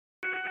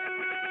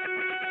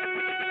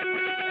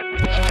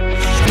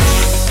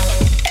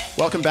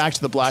Welcome back to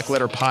the Black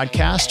Letter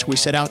Podcast. We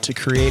set out to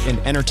create an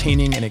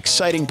entertaining and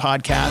exciting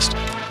podcast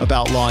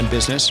about law and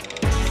business,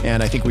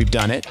 and I think we've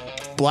done it.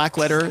 Black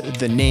Letter,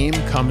 the name,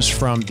 comes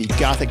from the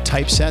Gothic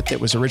typeset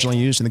that was originally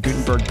used in the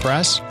Gutenberg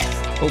press.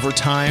 Over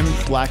time,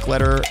 Black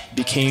Letter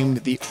became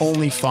the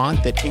only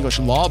font that English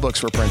law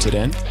books were printed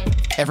in.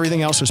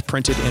 Everything else was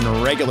printed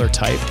in regular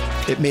type.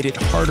 It made it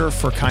harder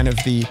for kind of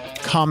the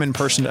common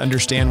person to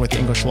understand what the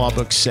English law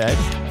book said.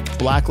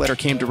 Black Letter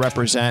came to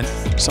represent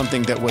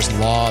something that was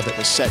law, that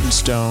was set in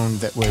stone,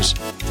 that was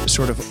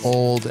sort of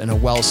old and a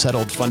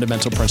well-settled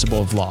fundamental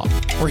principle of law.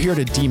 We're here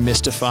to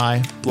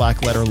demystify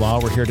Black Letter law.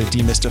 We're here to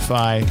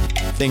demystify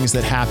things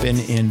that happen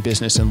in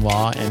business and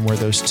law and where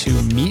those two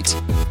meet.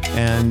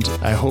 And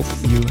I hope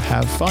you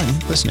have fun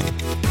listening.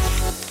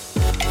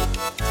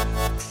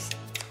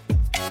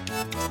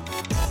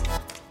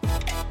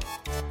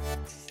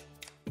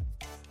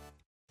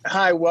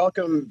 Hi,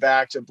 welcome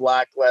back to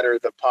Black Letter,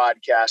 the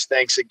podcast.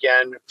 Thanks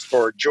again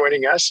for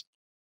joining us.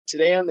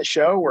 Today on the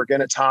show, we're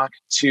going to talk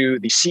to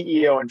the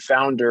CEO and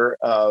founder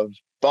of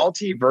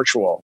Balti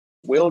Virtual,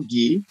 Will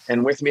Gee.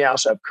 And with me, I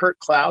also have Kurt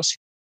Klaus,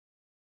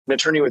 an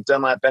attorney with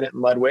Dunlap Bennett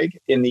and Ludwig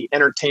in the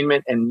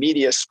entertainment and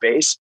media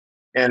space.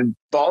 And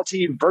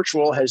Balti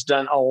Virtual has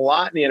done a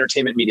lot in the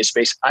entertainment media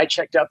space. I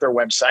checked out their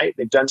website.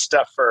 They've done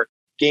stuff for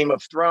Game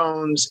of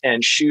Thrones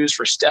and shoes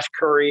for Steph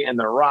Curry and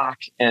The Rock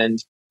and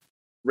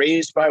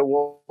Raised by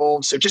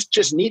Wolves. So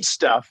just neat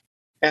stuff.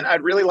 And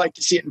I'd really like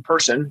to see it in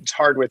person. It's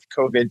hard with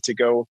COVID to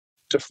go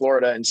to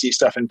Florida and see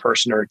stuff in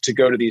person or to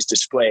go to these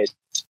displays.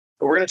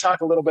 But we're going to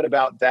talk a little bit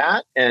about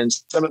that and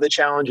some of the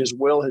challenges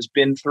Will has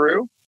been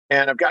through.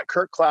 And I've got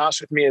Kurt Klaus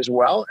with me as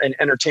well, an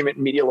entertainment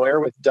and media lawyer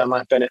with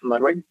Dunlap Bennett and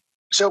Ludwig.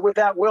 So with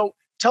that, Will,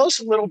 tell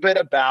us a little bit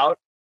about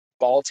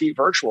Balti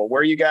Virtual.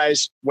 What do you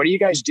guys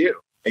do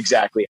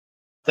exactly?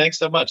 Thanks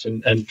so much,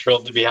 and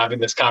thrilled to be having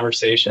this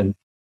conversation.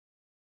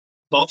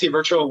 Balti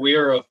Virtual, we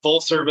are a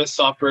full-service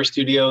software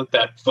studio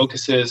that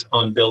focuses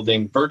on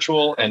building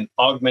virtual and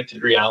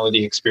augmented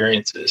reality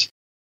experiences.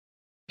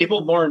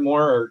 People more and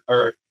more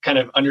are kind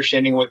of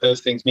understanding what those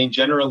things mean.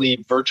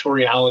 Generally, virtual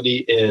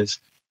reality is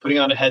putting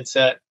on a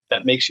headset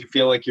that makes you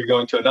feel like you're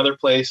going to another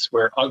place,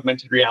 where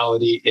augmented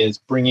reality is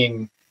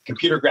bringing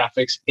computer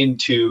graphics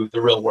into the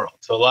real world.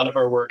 So a lot of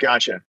our work,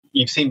 Gotcha.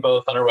 You've seen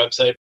both on our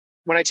website.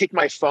 When I take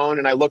my phone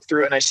and I look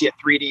through it and I see a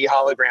 3D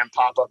hologram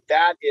pop up,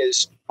 that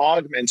is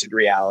augmented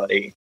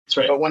reality. That's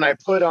right. But when I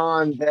put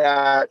on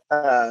that,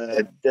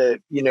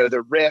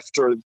 the Rift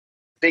or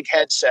big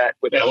headset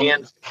with the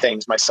hand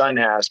things my son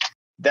has,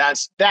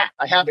 that's that.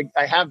 I have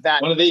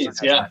that. One of these,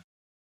 yeah.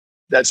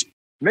 It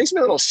makes me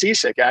a little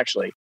seasick,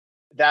 actually.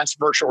 That's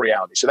virtual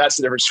reality. So that's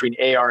the difference between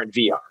AR and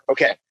VR.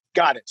 Okay,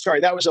 got it.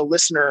 Sorry, that was a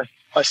listener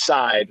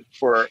aside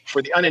for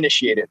the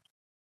uninitiated.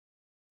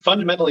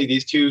 Fundamentally,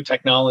 these two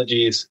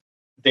technologies,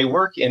 they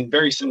work in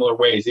very similar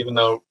ways, even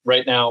though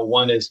right now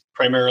one is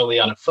primarily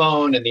on a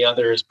phone and the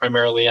other is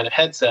primarily on a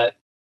headset.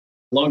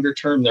 Longer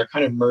term, they're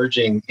kind of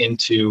merging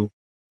into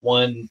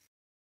one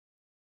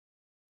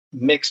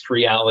mixed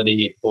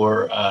reality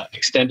or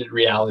extended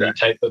reality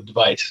type of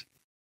device.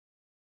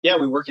 Yeah,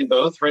 we work in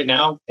both right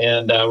now,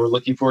 and we're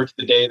looking forward to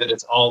the day that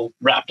it's all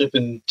wrapped up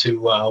into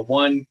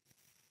one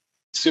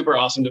super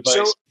awesome device.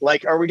 So,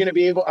 are we going to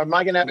be able? Am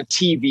I going to have a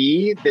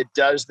TV that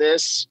does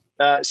this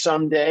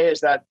someday?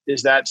 Is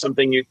that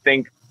something you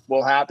think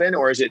will happen,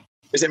 or is it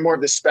more of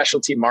the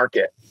specialty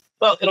market?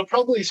 Well, it'll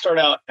probably start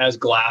out as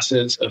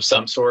glasses of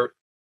some sort.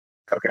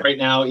 Okay. Right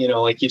now,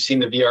 like you've seen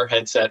the VR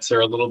headsets,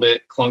 they're a little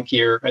bit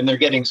clunkier, and they're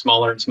getting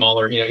smaller and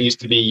smaller. It used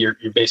to be you're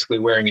basically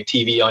wearing a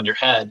TV on your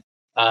head.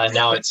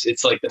 Now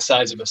it's like the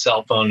size of a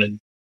cell phone, and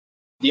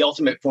the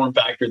ultimate form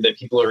factor that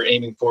people are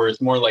aiming for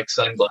is more like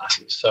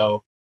sunglasses.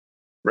 So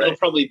It'll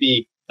probably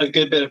be a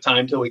good bit of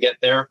time till we get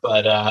there,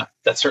 but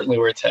that's certainly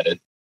where it's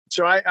headed.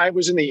 So I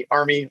was in the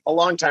Army a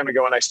long time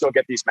ago, and I still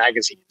get these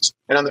magazines.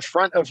 And on the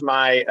front of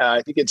my,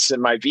 I think it's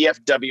my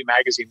VFW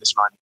magazine this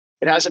month,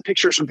 it has a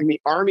picture of something the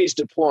Army's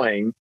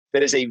deploying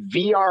that is a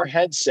VR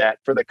headset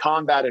for the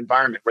combat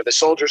environment, where the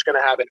soldier's going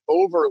to have an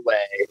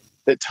overlay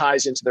that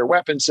ties into their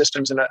weapon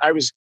systems. And I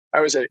was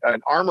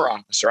an armor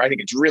officer. I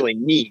think it's really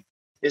neat.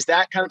 Is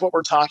that kind of what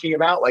we're talking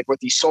about? Like what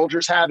these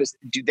soldiers have?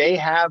 Do they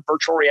have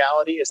virtual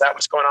reality? Is that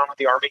what's going on with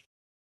the Army?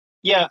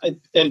 Yeah,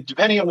 and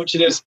depending on which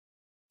it is,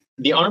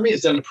 the Army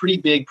has done a pretty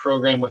big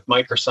program with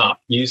Microsoft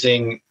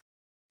using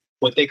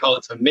what they call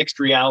a mixed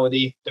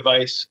reality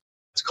device.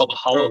 It's called a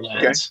HoloLens.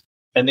 Okay.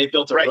 And they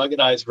built a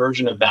ruggedized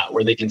version of that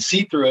where they can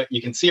see through it.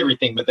 You can see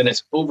everything, but then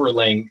it's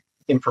overlaying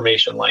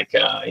information like,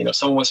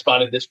 someone was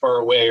spotted this far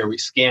away, or we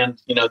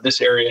scanned, this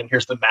area, and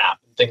here's the map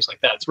and things like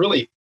that. It's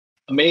really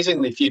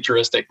amazingly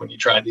futuristic when you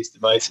try these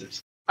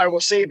devices. I will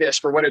say this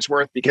for what it's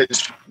worth,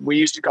 because we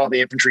used to call the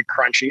infantry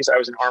crunchies. I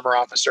was an armor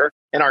officer,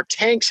 and our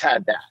tanks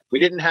had that.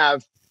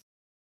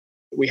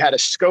 We had a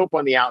scope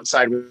on the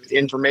outside with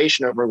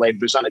information overlaid.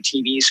 It was on a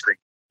TV screen.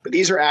 But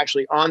these are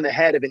actually on the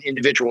head of an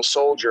individual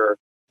soldier,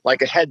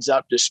 like a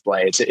heads-up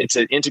display. It's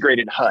an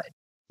integrated HUD,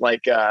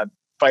 like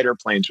fighter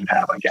planes would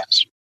have, I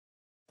guess.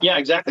 Yeah,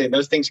 exactly.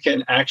 Those things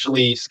can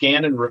actually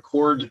scan and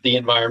record the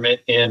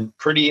environment in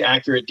pretty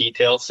accurate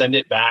detail, send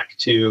it back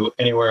to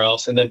anywhere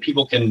else, and then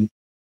people can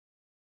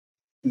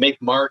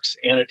make marks,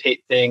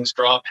 annotate things,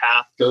 draw a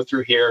path, go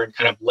through here, and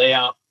kind of lay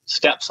out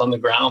steps on the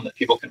ground that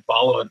people can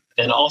follow,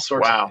 and all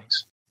sorts of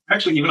things.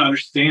 Actually, even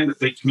understand that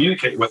they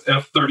communicate with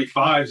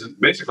F-35s, and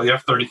basically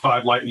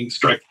F-35 Lightning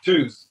Strike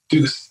 2s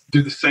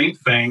do the same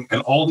thing,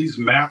 and all these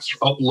maps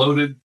are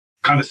uploaded,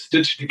 kind of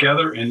stitched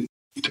together, and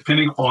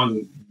depending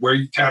on where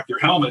you tap your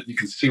helmet, you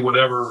can see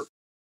whatever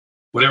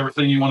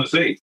thing you want to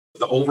see.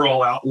 The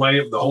overall outlay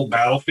of the whole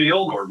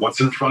battlefield, or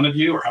what's in front of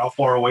you, or how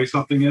far away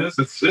something is.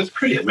 It's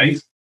pretty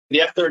amazing.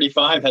 The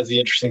F-35 has the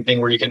interesting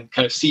thing where you can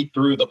kind of see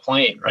through the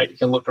plane, right? You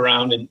can look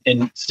around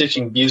and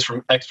stitching views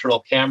from external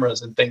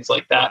cameras and things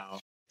like that. Wow.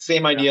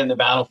 Same idea in the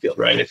battlefield,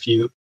 right?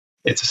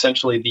 It's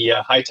essentially the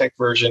high-tech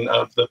version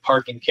of the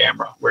parking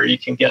camera, where you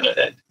can get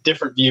a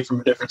different view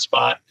from a different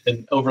spot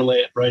and overlay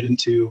it right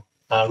into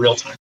real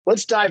time.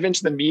 Let's dive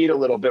into the meat a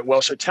little bit.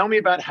 Well, so tell me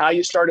about how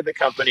you started the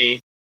company.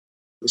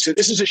 So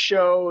this is a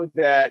show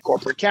that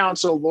corporate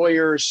counsel,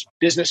 lawyers,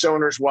 business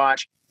owners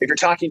watch. If you're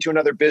talking to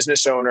another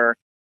business owner,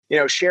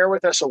 share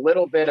with us a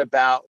little bit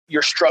about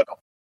your struggle,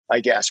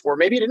 I guess. Or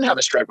maybe you didn't have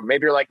a struggle.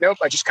 Maybe you're like, nope,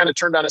 I just kind of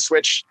turned on a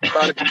switch,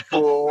 thought it'd be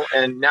cool,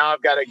 and now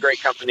I've got a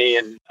great company.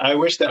 And I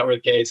wish that were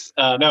the case.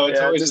 No, it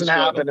doesn't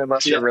happen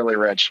unless you're really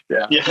rich.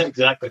 Yeah,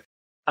 exactly.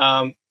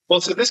 So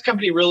this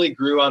company really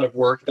grew out of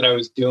work that I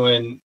was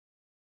doing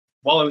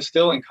while I was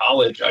still in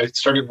college. I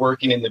started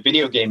working in the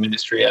video game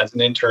industry as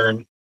an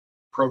intern,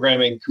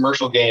 programming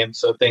commercial games.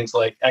 So things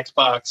like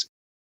Xbox,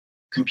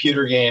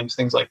 computer games,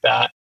 things like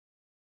that.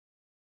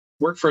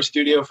 Worked for a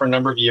studio for a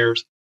number of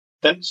years,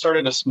 then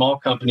started a small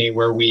company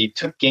where we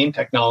took game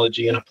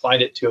technology and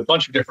applied it to a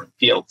bunch of different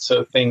fields.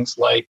 So things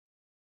like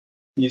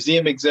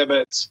museum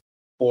exhibits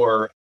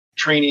or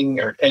training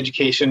or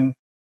education.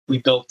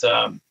 We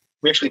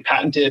actually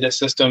patented a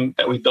system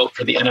that we built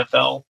for the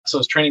NFL. So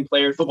it's training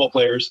football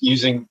players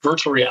using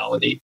virtual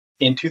reality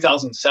in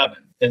 2007.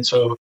 And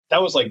so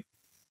that was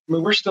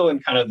we're still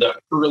in kind of the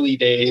early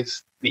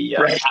days, the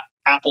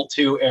Apple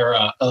II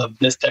era of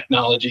this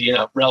technology,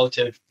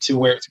 relative to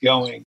where it's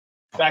going.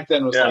 Back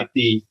then was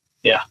the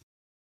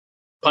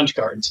punch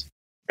cards.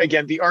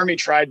 Again, the Army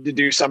tried to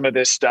do some of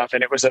this stuff,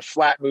 and it was a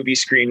flat movie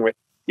screen with,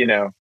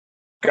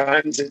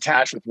 guns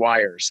attached with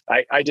wires.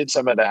 I did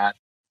some of that.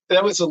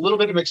 That was a little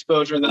bit of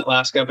exposure in that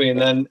last company. And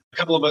then a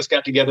couple of us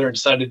got together and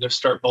decided to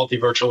start Vaulty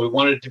Virtual. We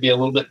wanted it to be a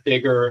little bit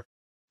bigger,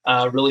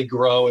 really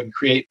grow and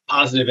create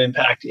positive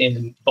impact in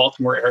the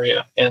Baltimore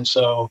area. And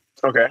so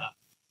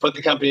put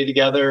the company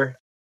together,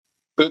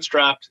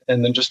 bootstrapped,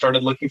 and then just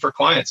started looking for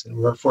clients. And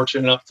we were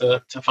fortunate enough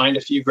to find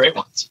a few great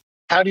ones.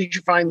 How did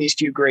you find these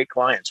few great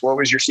clients? What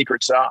was your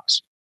secret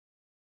sauce?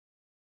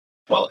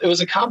 Well, it was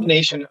a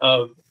combination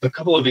of a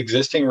couple of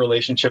existing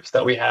relationships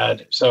that we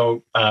had.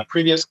 So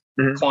previous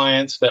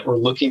clients that were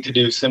looking to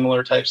do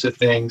similar types of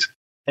things.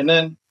 And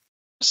then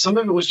some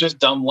of it was just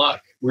dumb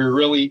luck.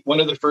 One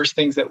of the first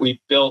things that we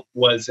built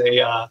was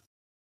a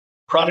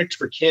product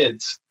for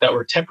kids that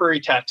were temporary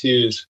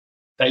tattoos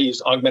that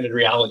used augmented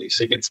reality.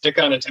 So you could stick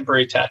on a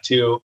temporary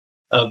tattoo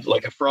of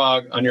like a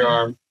frog on your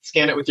arm,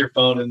 scan it with your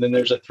phone, and then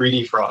there's a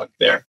 3D frog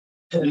there.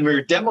 And we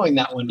were demoing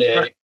that one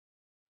day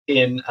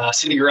in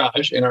City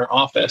Garage in our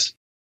office.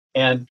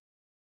 And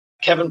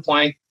Kevin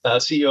Plank,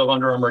 CEO of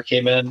Under Armour,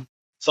 came in,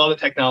 saw the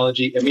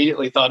technology,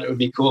 immediately thought it would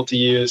be cool to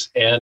use.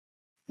 And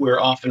we're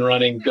off and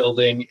running,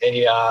 building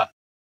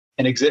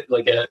an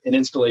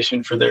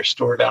installation for their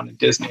store down in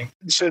Disney.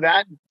 So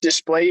that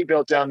display you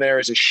built down there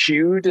is a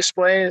shoe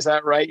display. Is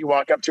that right? You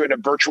walk up to it, a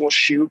virtual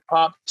shoe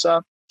pops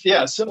up?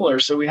 Yeah, similar.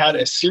 So we had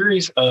a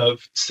series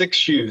of 6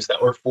 shoes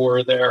that were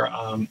for their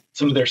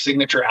some of their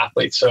signature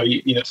athletes. So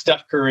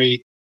Steph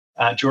Curry,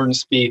 Jordan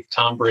Spieth,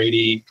 Tom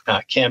Brady,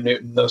 Cam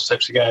Newton, those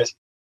types of guys.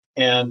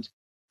 And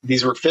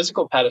these were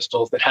physical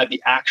pedestals that had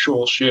the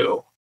actual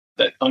shoe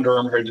that Under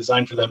Armour had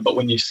designed for them. But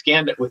when you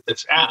scanned it with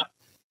this app,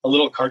 a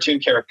little cartoon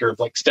character of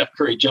like Steph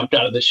Curry jumped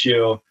out of the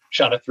shoe,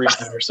 shot a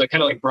 3-pointer. So it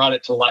kind of like brought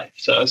it to life.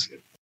 So it was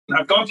good.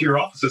 I've gone to your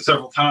offices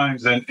several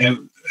times,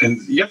 and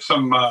you have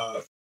some.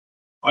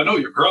 I know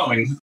you're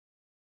growing,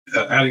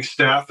 adding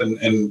staff,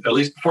 and at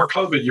least before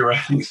COVID, you were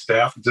adding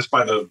staff just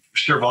by the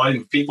sheer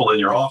volume of people in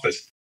your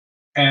office.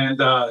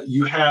 And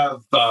you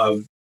have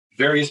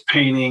various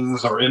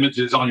paintings or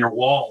images on your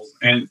walls.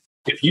 And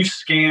if you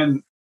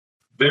scan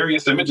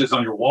various images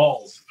on your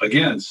walls,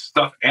 again,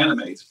 stuff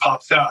animates,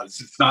 pops out.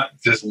 It's not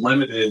just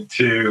limited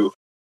to,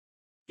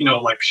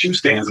 like shoe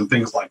stands and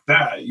things like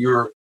that.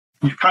 You've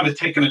kind of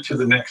taken it to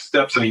the next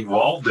steps and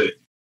evolved it.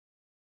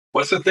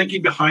 What's the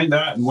thinking behind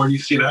that, and where do you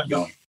see that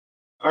going?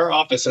 Our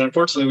office, and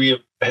unfortunately,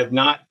 we have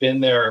not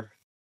been there.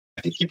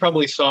 I think you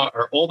probably saw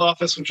our old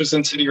office, which was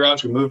in City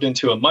Garage. We moved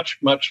into a much,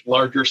 much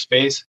larger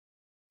space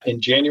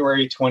in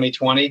January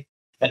 2020.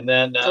 And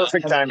then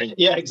perfect timing.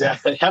 Yeah,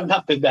 exactly. Have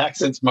not been back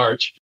since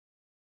March.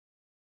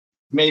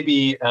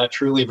 Maybe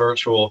truly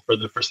virtual for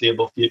the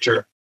foreseeable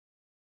future.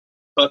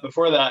 But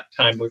before that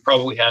time, we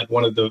probably had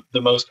one of the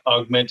most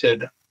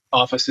augmented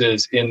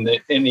offices in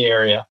the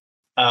area.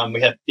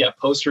 We had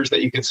posters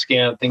that you could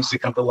scan, things to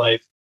come to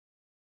life.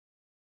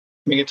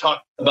 We can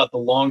talk about the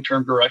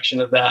long-term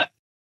direction of that.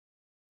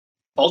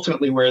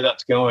 Ultimately, where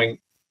that's going,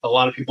 a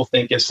lot of people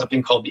think is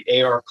something called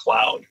the AR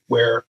cloud,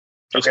 where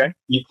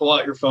you pull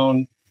out your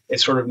phone, it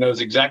sort of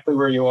knows exactly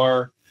where you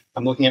are.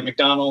 I'm looking at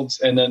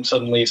McDonald's, and then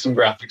suddenly some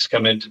graphics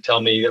come in to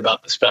tell me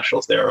about the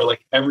specials there. Or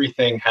like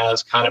everything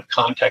has kind of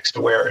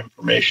context-aware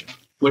information,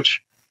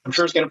 which I'm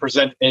sure is going to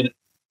present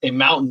a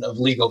mountain of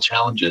legal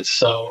challenges.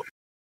 So,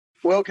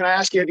 Will, can I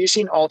ask you, have you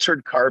seen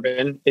Altered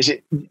Carbon?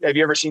 Have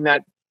you ever seen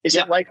that? Is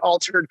it like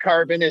Altered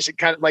Carbon? Is it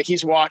kind of like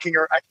he's walking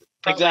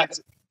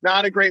exactly.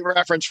 Not a great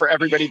reference for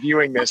everybody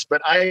viewing this,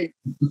 but I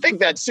think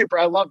that's super.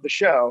 I love the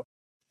show.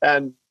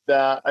 And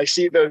I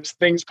see those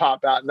things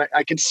pop out, and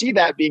I can see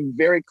that being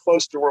very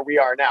close to where we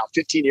are now,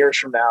 15 years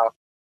from now.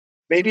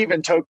 Maybe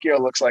even Tokyo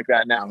looks like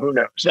that now. Who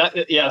knows?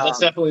 That's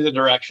definitely the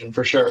direction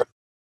for sure.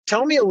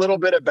 Tell me a little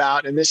bit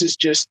about, and this is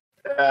just,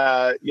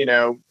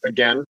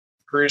 again,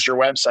 peruse your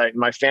website and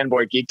my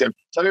fanboy geekdom.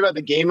 Tell me about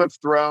the Game of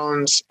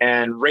Thrones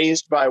and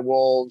Raised by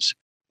Wolves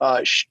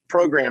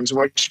programs, and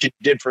what you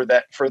did for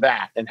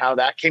that, and how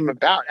that came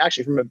about.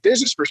 Actually, from a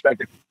business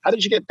perspective, how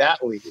did you get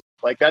that lead?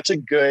 Like, that's a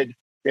good,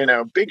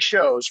 big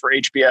shows for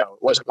HBO.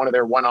 It wasn't one of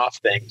their one-off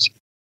things.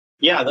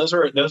 Yeah, those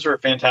were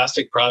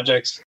fantastic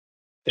projects.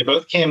 They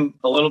both came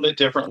a little bit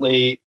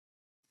differently.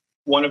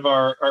 One of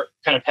our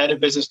kind of head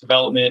of business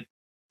development,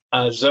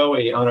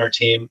 Zoe, on our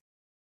team,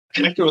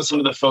 connected with some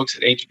of the folks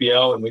at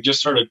HBO, and we just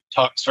started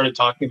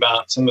talking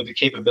about some of the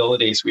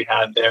capabilities we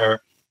had there,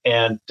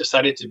 and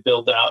decided to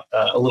build out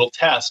a little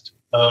test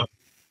of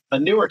a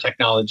newer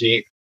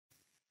technology.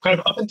 Kind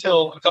of up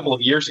until a couple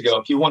of years ago,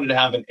 if you wanted to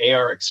have an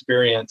AR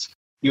experience,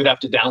 you would have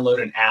to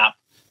download an app,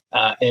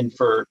 and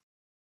for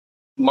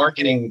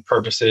marketing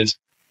purposes,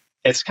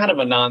 it's kind of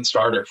a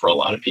non-starter for a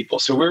lot of people.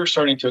 So we were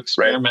starting to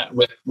experiment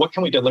with what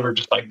can we deliver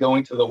just by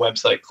going to the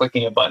website,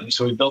 clicking a button.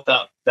 So we built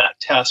out that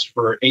test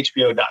for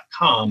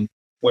HBO.com,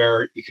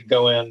 where you could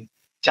go in,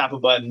 tap a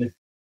button,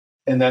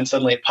 and then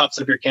suddenly it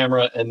pops up your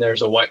camera, and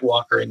there's a White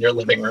Walker in your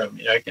living room.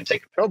 You can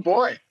take a Oh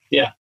boy.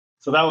 Yeah.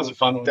 So that was a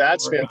fun one.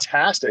 That's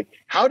fantastic.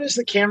 How does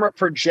the camera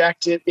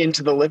project it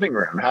into the living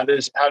room? How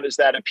does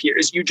that appear?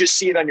 Is you just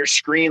see it on your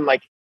screen,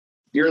 like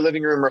your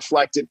living room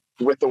reflected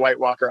with the White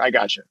Walker? I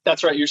gotcha.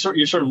 That's right. You're sort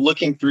of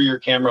looking through your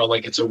camera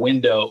like it's a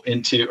window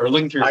into, or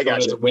looking through your phone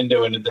as a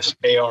window into this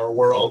AR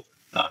world.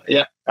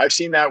 Yeah, I've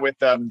seen that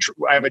with. I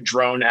have a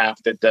drone app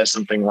that does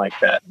something like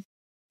that.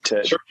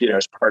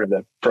 As part of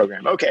the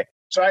program. Okay,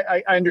 so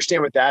I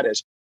understand what that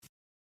is.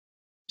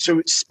 So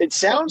it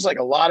sounds like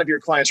a lot of your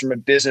clients, from a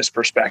business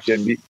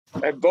perspective,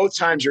 at both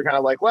times you're kind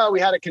of like, well, we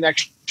had a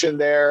connection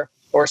there,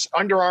 or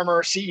Under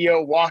Armour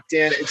CEO walked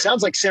in. It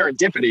sounds like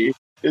serendipity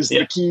is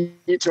the key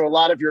to a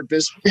lot of your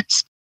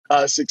business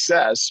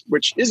success,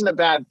 which isn't a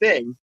bad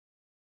thing.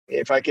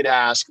 If I could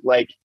ask,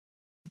 like,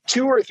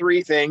 2 or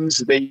 3 things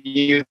that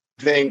you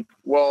think,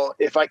 well,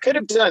 if I could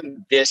have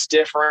done this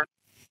different,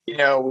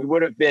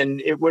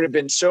 it would have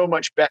been so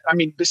much better. I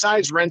mean,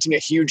 besides renting a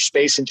huge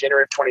space in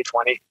January of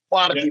 2020, a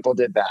lot of people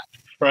did that.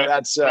 Right.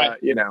 That's,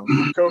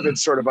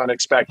 COVID's sort of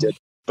unexpected.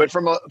 But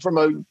from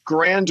a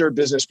grander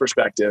business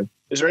perspective,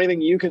 is there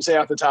anything you can say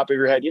off the top of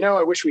your head?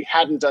 I wish we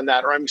hadn't done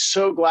that, or I'm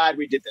so glad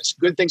we did this.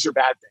 Good things or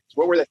bad things?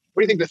 What do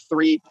you think the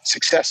 3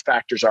 success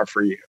factors are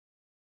for you?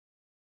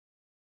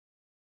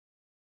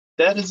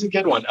 That is a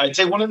good one. I'd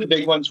say one of the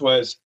big ones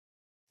was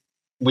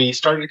we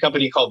started a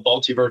company called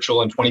Balti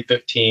Virtual in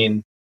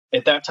 2015.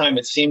 At that time,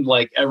 it seemed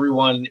like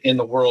everyone in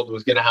the world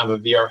was going to have a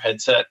VR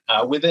headset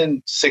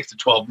within 6 to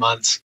 12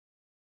 months.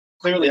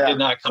 Clearly did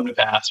not come to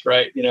pass,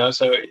 right?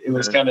 So it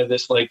was kind of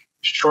this like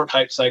short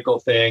hype cycle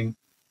thing.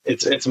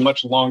 It's a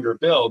much longer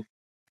build.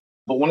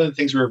 But one of the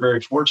things we were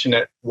very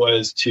fortunate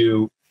was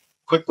to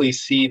quickly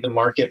see the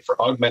market for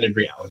augmented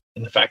reality,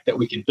 and the fact that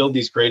we can build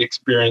these great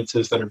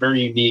experiences that are very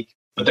unique,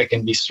 but that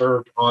can be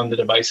served on the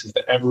devices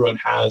that everyone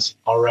has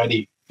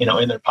already,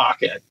 in their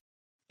pocket.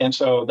 And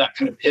so that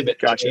kind of pivot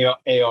to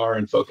AR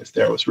and focus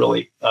there was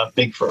really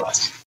big for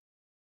us.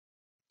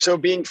 So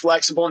being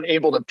flexible and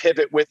able to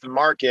pivot with the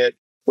market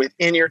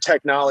within your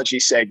technology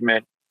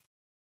segment,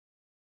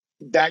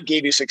 that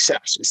gave you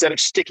success. Instead of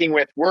sticking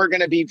with, we're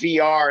going to be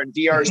VR and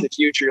VR is the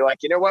future, you're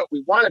like, you know what,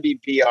 we want to be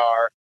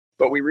VR,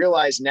 but we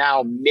realize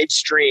now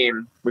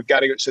midstream, we've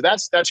got to go. So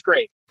that's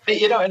great.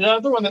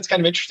 Another one that's kind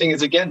of interesting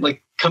is, again,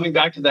 like coming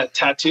back to that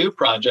tattoo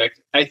project.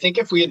 I think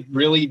if we had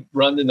really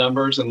run the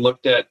numbers and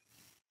looked at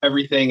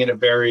everything in a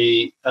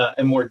very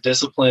a more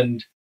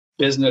disciplined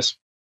business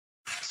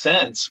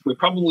sense, we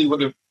probably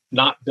would have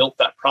not built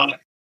that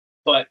product.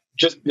 But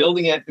just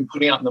building it and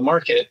putting it out in the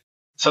market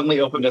suddenly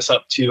opened us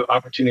up to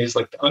opportunities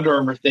like the Under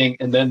Armour thing,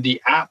 and then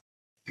the app,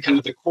 kind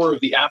of the core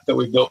of the app that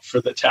we built for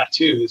the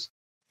tattoos,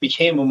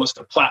 became almost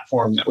a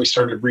platform that we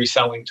started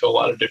reselling to a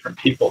lot of different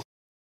people.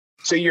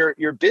 So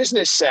your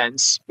business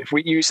sense,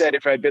 you said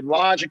if I'd been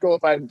logical,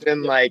 if I'd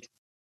been like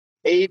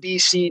A, B,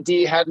 C,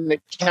 D, had an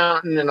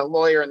accountant and a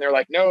lawyer, and they're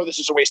like, no, this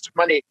is a waste of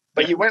money,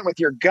 but you went with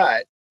your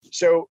gut.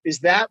 So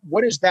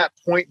what is that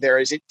point there?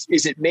 Is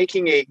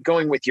it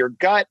going with your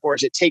gut, or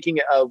is it taking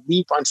a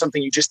leap on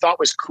something you just thought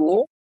was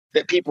cool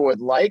that people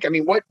would like? I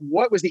mean, what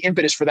was the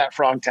impetus for that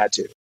frog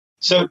tattoo?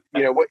 So,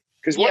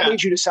 what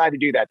made you decide to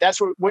do that? That's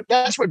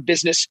what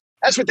business,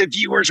 that's what the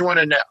viewers want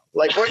to know.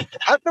 Like,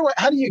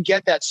 how do you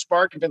get that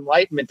spark of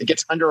enlightenment that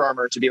gets Under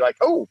Armour to be like,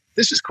 oh,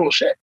 this is cool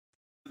shit?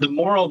 The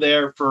moral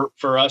there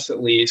for us,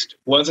 at least,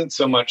 wasn't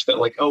so much that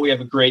like, oh, we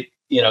have a great,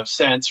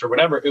 sense or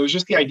whatever. It was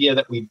just the idea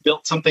that we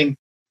built something,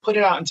 put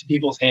it out into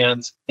people's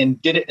hands,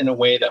 and did it in a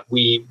way that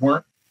we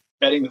weren't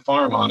betting the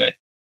farm on it.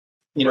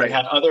 We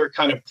had other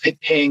kind of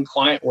paying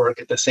client work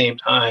at the same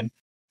time,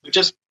 but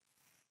just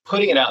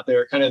putting it out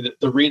there, kind of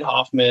the Reid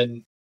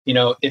Hoffman,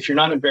 if you're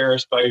not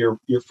embarrassed by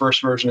your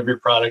first version of your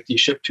product, you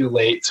ship too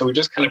late. So we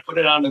just kind of put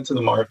it out into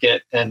the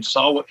market and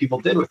saw what people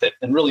did with it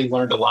and really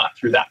learned a lot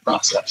through that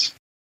process.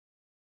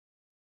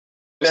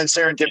 Then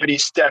serendipity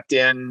stepped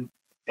in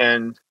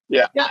and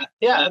yeah,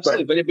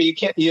 absolutely. But you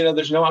can't,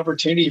 there's no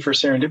opportunity for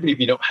serendipity if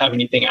you don't have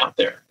anything out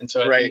there. And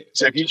so,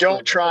 so if you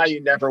don't try, you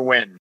never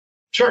win.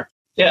 Sure.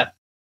 Yeah.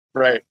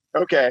 Right.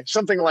 Okay.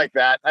 Something like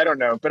that. I don't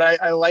know, but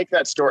I like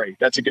that story.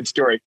 That's a good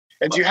story.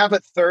 And do you have a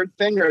third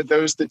thing, or are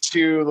those the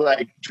two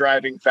like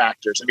driving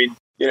factors? I mean,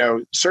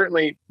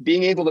 certainly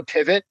being able to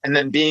pivot and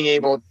then being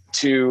able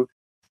to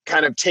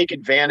kind of take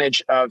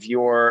advantage of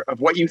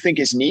what you think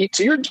is neat.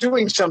 So you're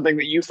doing something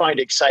that you find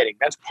exciting.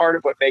 That's part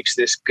of what makes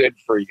this good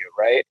for you,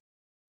 right?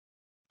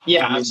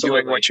 Yeah,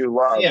 absolutely. Doing what you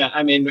love. Yeah,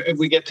 I mean, if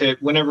we get to,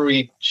 whenever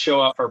we show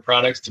off our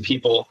products to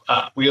people,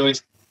 we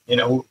always,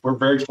 we're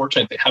very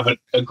fortunate to have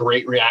a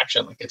great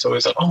reaction. Like, it's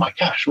always like, oh my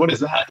gosh, what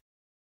is that?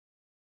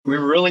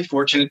 We're really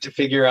fortunate to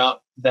figure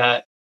out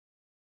that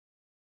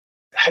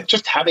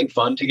just having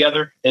fun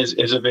together is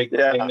a big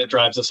thing that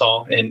drives us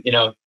all. And,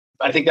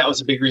 I think that was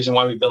a big reason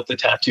why we built the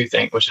tattoo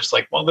thing, was just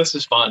like, well, this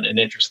is fun and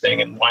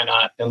interesting, and why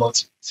not? And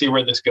let's see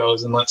where this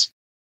goes. And let's,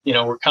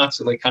 we're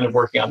constantly kind of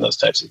working on those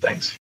types of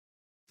things.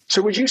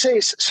 So would you say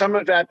some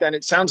of that, then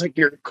it sounds like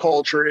your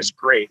culture is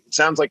great. It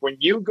sounds like when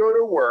you go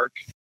to work,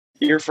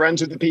 you're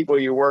friends with the people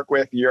you work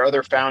with, your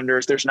other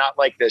founders. There's not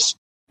like this,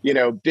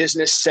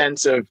 business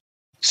sense of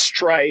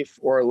strife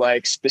or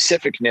like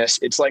specificness.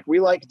 It's like, we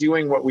like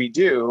doing what we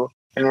do,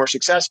 and we're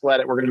successful at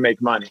it. We're going to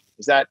make money.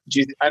 I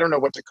don't know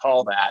what to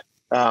call that.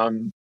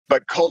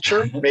 But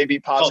culture, maybe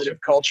positive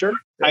culture.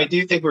 Yeah. I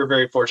do think we're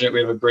very fortunate. We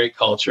have a great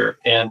culture.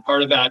 And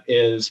part of that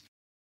is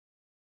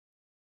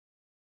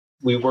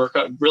we work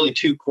on really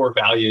two core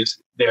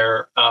values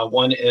there.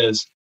 One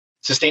is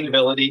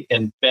sustainability,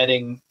 and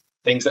betting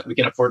things that we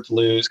can afford to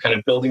lose, kind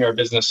of building our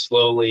business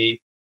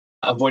slowly,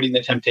 avoiding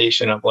the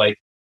temptation of like,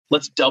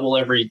 let's double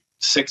every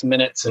 6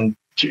 minutes and,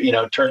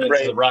 turn it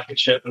into the rocket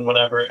ship and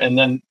whatever. And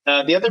then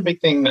the other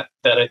big thing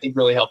that I think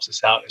really helps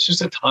us out is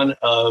just a ton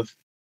of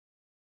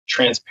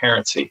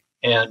transparency,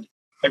 and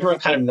everyone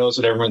kind of knows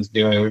what everyone's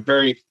doing. We're a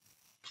very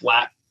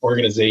flat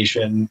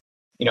organization.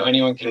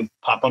 Anyone can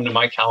pop onto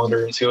my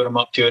calendar and see what I'm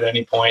up to at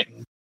any point.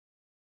 And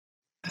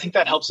I think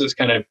that helps us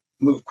kind of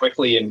move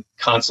quickly and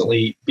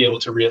constantly be able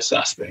to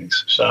reassess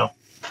things. So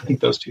I think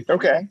those two things.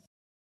 Okay,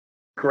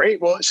 great.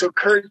 Well, so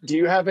Kurt, do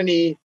you have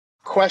any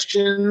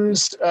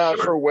questions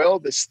for Will?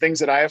 There's things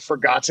that I have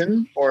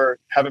forgotten or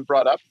haven't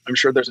brought up. I'm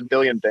sure there's a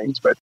billion things,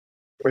 but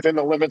within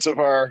the limits of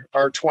our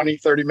 20,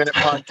 30-minute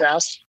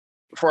podcast,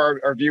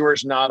 before our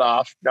viewers nod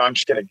off. No, I'm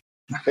just kidding.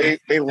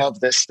 They love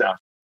this stuff,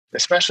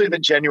 especially the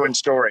genuine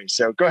stories.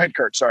 So go ahead,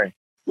 Kurt. Sorry.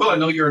 Well, I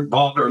know you're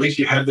involved, or at least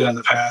you had been in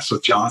the past,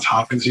 with Johns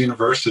Hopkins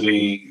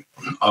University,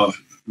 a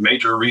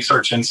major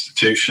research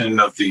institution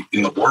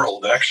in the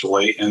world,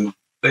 actually. And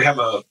they have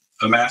a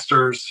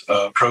master's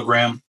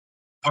program.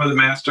 Part of the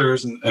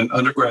master's and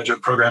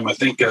undergraduate program, I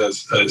think,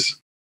 is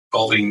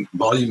involving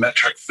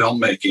volumetric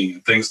filmmaking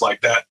and things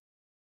like that.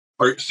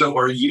 So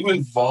are you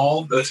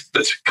involved?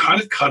 That's kind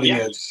of cutting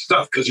edge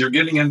stuff, because you're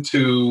getting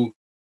into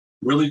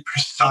really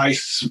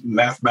precise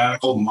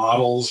mathematical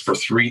models for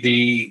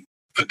 3D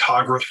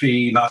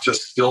photography, not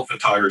just still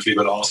photography,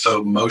 but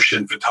also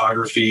motion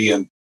photography,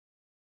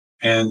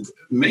 and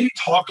maybe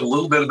talk a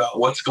little bit about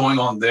what's going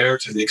on there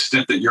to the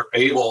extent that you're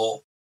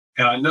able.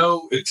 And I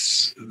know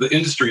the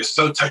industry is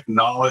so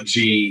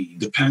technology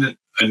dependent,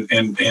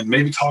 and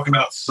maybe talk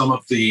about some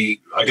of the,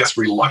 I guess,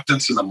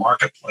 reluctance in the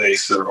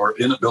marketplace or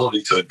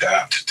inability to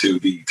adapt to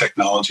the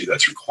technology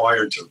that's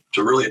required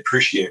to really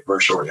appreciate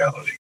virtual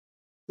reality.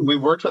 We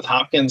worked with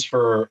Hopkins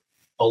for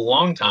a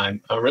long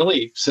time,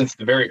 really since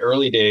the very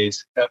early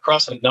days,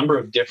 across a number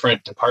of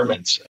different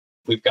departments.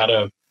 We've got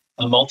a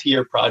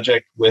multi-year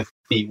project with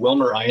the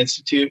Wilmer Eye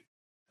Institute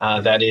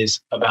that is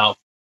about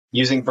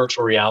using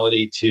virtual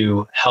reality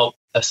to help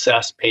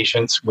assess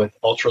patients with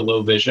ultra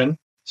low vision.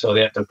 So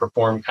they have to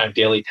perform kind of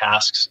daily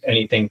tasks,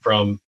 anything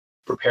from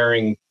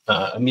preparing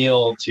a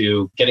meal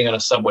to getting on a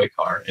subway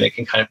car. And it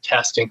can kind of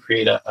test and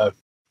create a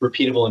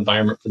repeatable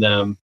environment for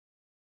them.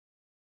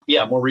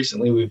 Yeah, more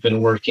recently, we've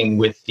been working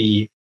with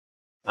they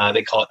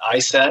call it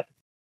ISET,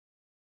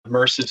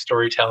 Immersive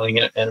Storytelling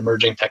and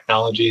Emerging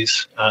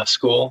Technologies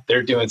School.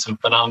 They're doing some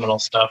phenomenal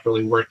stuff,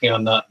 really working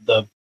on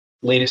the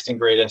latest and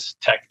greatest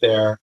tech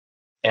there.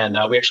 And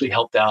we actually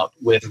helped out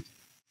with,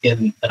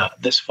 in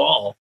this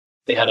fall,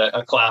 they had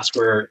a class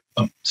where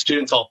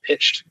students all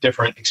pitched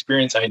different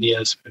experience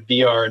ideas,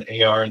 VR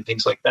and AR and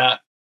things like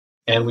that.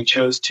 And we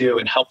chose to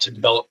and helped to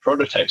develop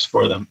prototypes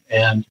for them.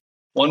 And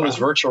one was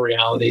virtual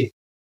reality.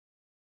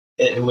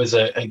 It was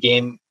a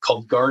game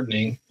called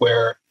Gardening,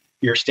 where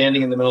you're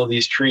standing in the middle of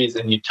these trees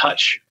and you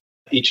touch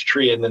each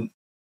tree, and then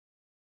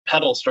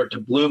petals start to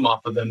bloom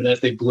off of them. And as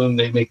they bloom,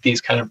 they make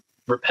these kind of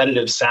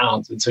repetitive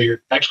sounds. And so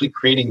you're actually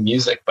creating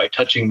music by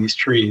touching these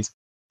trees.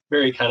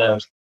 Very kind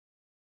of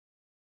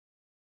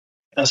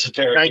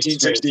esoteric.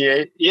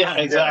 1968. Yeah,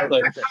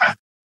 exactly.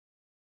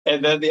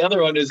 And then the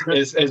other one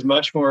is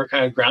much more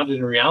kind of grounded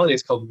in reality.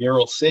 It's called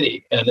Mural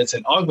City. And it's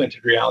an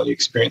augmented reality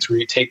experience where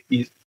you take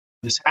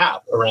this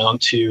app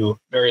around to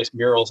various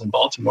murals in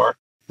Baltimore.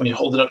 When you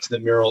hold it up to the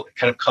mural, it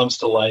kind of comes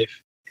to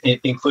life,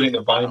 including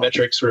the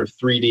volumetric sort of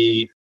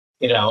 3D,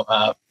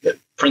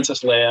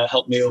 Princess Leia,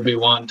 help me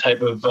Obi-Wan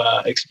type of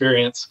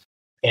experience.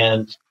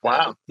 And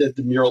the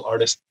mural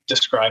artists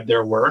describe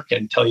their work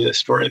and tell you the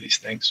story of these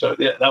things. So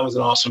yeah, that was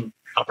an awesome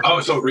opportunity.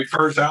 Oh, so it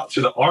refers out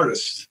to the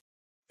artist.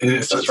 And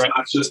it's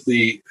not just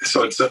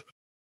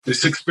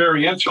it's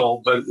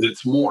experiential, but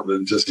it's more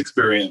than just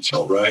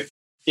experiential, right?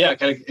 Yeah,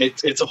 kind of.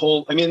 It's a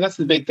whole. I mean, that's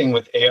the big thing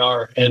with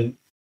AR and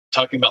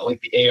talking about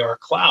like the AR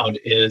cloud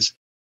is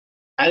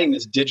adding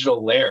this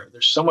digital layer.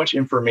 There's so much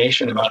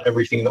information about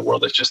everything in the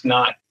world that's just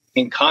not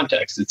in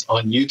context. It's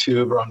on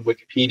YouTube or on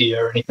Wikipedia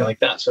or anything like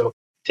that. So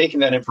taking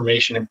that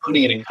information and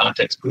putting it in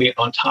context, putting it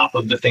on top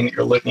of the thing that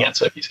you're looking at.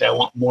 So if you say, I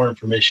want more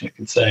information, it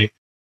can say,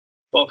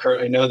 well,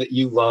 Kurt, I know that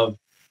you love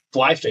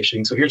fly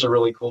fishing. So here's a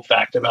really cool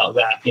fact about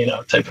that,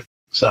 type of.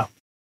 So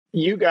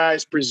you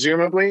guys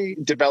presumably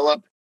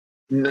develop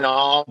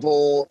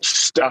novel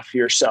stuff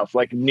yourself,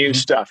 like new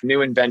stuff,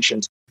 new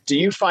inventions. Do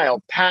you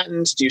file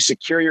patents? Do you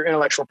secure your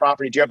intellectual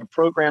property? Do you have a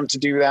program to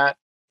do that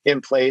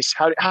in place?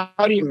 How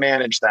do you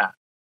manage that?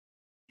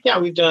 Yeah,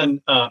 we've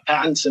done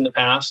patents in the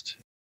past.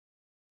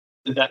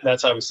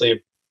 That's obviously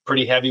a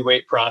pretty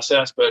heavyweight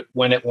process, but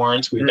when it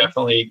warrants, we've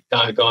definitely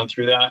gone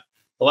through that.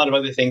 A lot of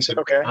other things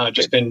have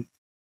just been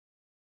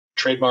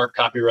trademark,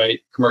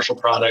 copyright, commercial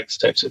products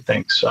types of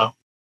things. So,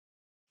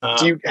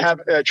 do you have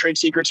trade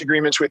secrets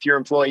agreements with your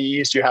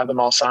employees? Do you have them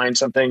all sign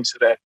something so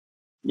that,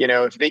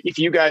 if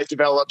you guys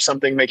develop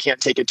something, they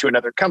can't take it to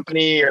another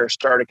company or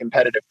start a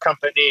competitive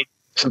company,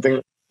 something,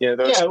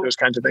 those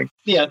kinds of things?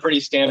 Yeah, pretty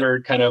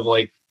standard kind of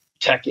like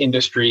tech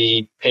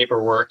industry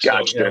paperwork.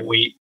 Gotcha. So,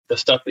 the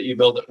stuff that you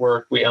build at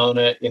work, we own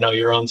it.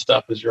 Your own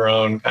stuff is your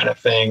own kind of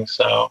thing.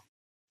 So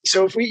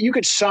if you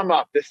could sum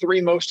up the three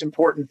most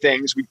important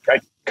things, we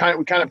kind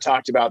of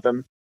talked about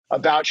them,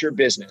 about your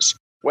business,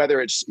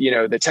 whether it's,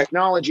 the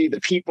technology,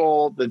 the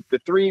people, the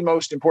three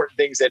most important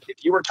things that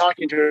if you were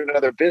talking to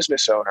another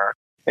business owner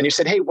and you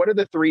said, hey, what are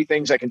the three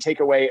things I can take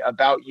away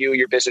about you,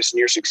 your business, and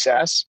your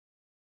success?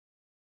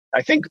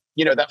 I think,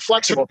 that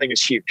flexible thing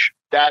is huge.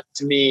 That,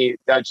 to me,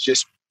 that's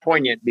just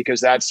poignant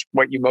because that's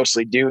what you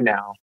mostly do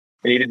now.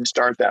 And you didn't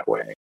start that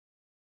way.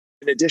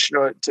 In addition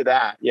to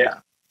that, yeah.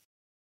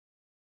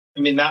 I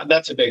mean,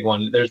 that's a big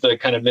one. There's the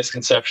kind of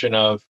misconception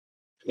of,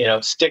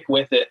 stick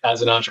with it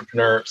as an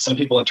entrepreneur. Some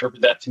people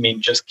interpret that to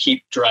mean just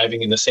keep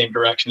driving in the same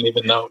direction,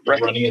 even though you're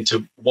running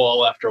into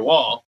wall after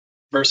wall,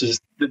 versus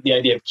the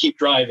idea of keep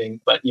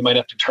driving, but you might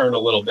have to turn a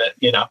little bit,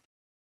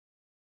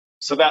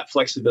 So that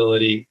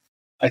flexibility.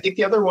 I think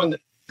the other one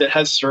that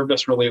has served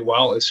us really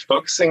well is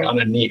focusing on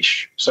a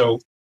niche. So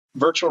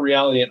virtual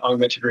reality and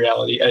augmented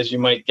reality, as you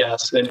might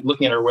guess, and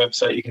looking at our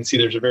website, you can see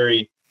there's a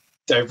very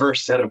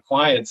diverse set of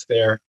clients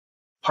there.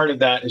 Part of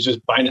that is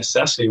just by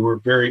necessity. We're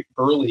very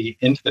early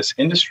into this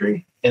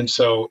industry. And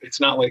so it's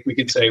not like we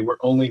could say we're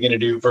only going to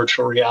do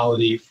virtual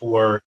reality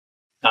for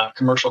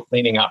commercial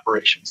cleaning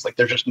operations. Like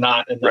there's just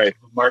not enough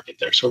of a market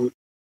there.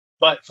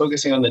 But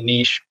focusing on the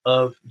niche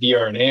of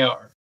VR and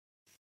AR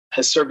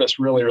has served us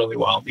really, really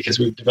well because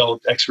we've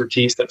developed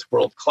expertise that's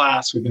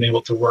world-class. We've been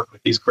able to work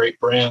with these great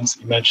brands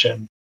that you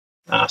mentioned.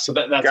 So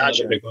that's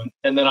another big one.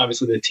 And then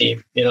obviously the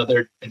team,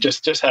 they're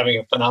just having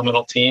a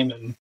phenomenal team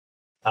and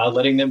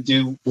letting them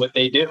do what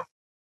they do.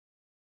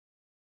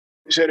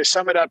 So to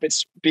sum it up,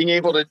 it's being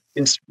able to,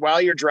 while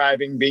you're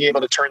driving, being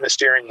able to turn the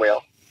steering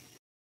wheel.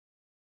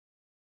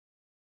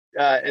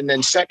 And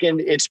then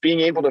second, it's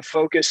being able to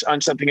focus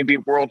on something and be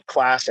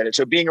world-class at it.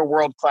 So being a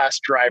world-class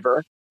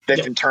driver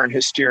that can turn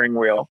his steering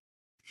wheel.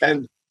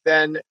 And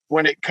then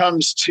when it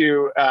comes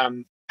to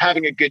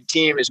having a good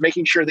team is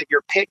making sure that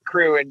your pit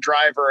crew and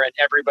driver and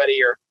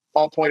everybody are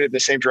all pointed in the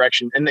same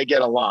direction and they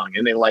get along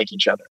and they like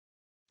each other.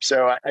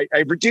 So I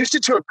reduced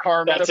it to a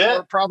car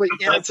metaphor, probably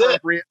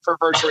inappropriate for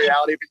virtual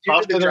reality, but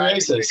you did the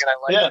driving thing and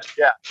I like it.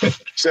 Yeah.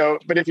 So,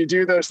 but if you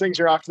do those things,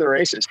 you're off to the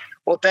races.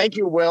 Well, thank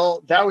you,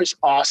 Will. That was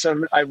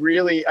awesome. I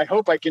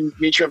hope I can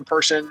meet you in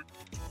person.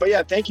 But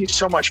yeah, thank you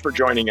so much for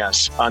joining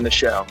us on the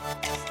show.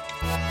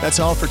 That's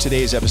all for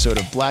today's episode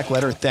of Black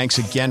Letter. Thanks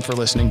again for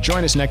listening.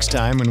 Join us next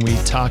time when we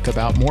talk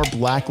about more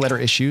Black Letter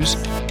issues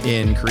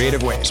in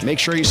creative ways. Make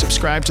sure you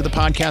subscribe to the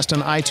podcast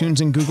on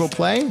iTunes and Google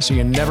Play so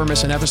you never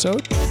miss an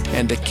episode. And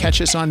And to catch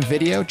us on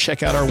video,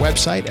 check out our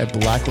website at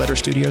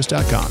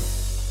blackletterstudios.com.